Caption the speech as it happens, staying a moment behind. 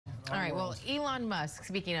All right, well, Elon Musk,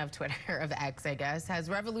 speaking of Twitter, of X, I guess, has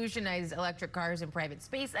revolutionized electric cars and private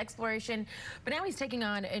space exploration, but now he's taking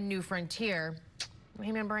on a new frontier.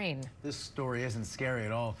 Human brain. This story isn't scary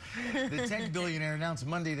at all. The tech billionaire announced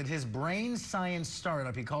Monday that his brain science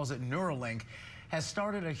startup, he calls it Neuralink, has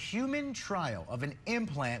started a human trial of an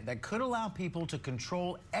implant that could allow people to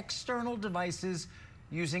control external devices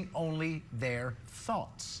using only their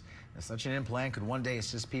thoughts. Now, such an implant could one day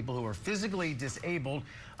assist people who are physically disabled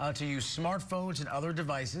to use smartphones and other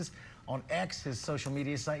devices. On X, his social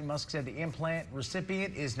media site, Musk said the implant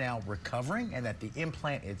recipient is now recovering and that the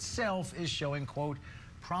implant itself is showing, quote,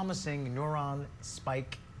 promising neuron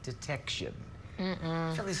spike detection.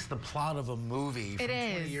 I feel this is the plot of a movie from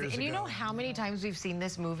 20 years ago. And you know how many times we've seen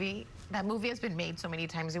this movie? That movie has been made so many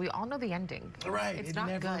times, and we all know the ending. Right. It's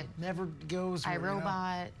not good. Never goes where,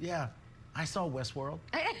 iRobot. Yeah. I saw Westworld.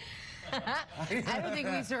 I don't think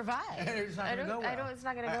we survived. It's not going to go well. It's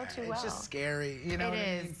not going to go too well. It's just scary. You know what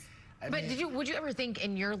I mean? But would you ever think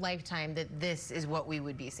in your lifetime that this is what we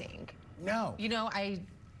would be seeing? No. You know,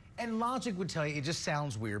 And logic would tell you it just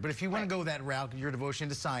sounds weird. But if you want to go that route, your devotion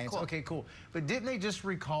to science, okay, cool. But didn't they just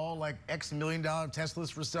recall like X $1 million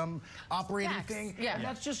Teslas for some operating thing? Yeah. And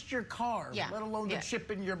that's just your car, let alone the chip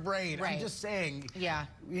in your brain. Right. I'm just saying. Yeah.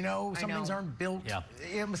 You know, some things aren't built.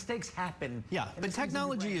 Yeah. Mistakes happen. Yeah. But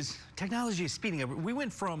technology is speeding up. We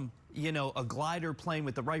went from, you know, a glider plane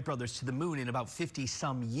with the Wright brothers to the moon in about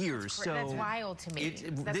 50-some years. So that's wild to me.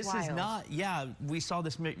 This is not, we saw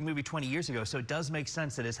this movie 20 years ago, so it does make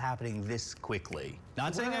sense that it's happening this quickly.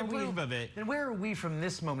 Not saying I approve of it. Then where are we from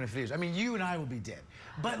this moment of years? I mean, you and I will be dead.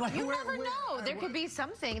 But like, you never know. There could be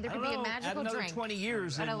something. There could be a magical another drink. 20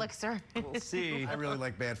 years. An elixir. We'll see. I really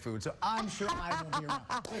like bad food, so I'm sure I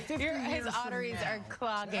won't be around. His arteries are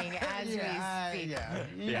clogging as we speak.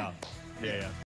 Yeah.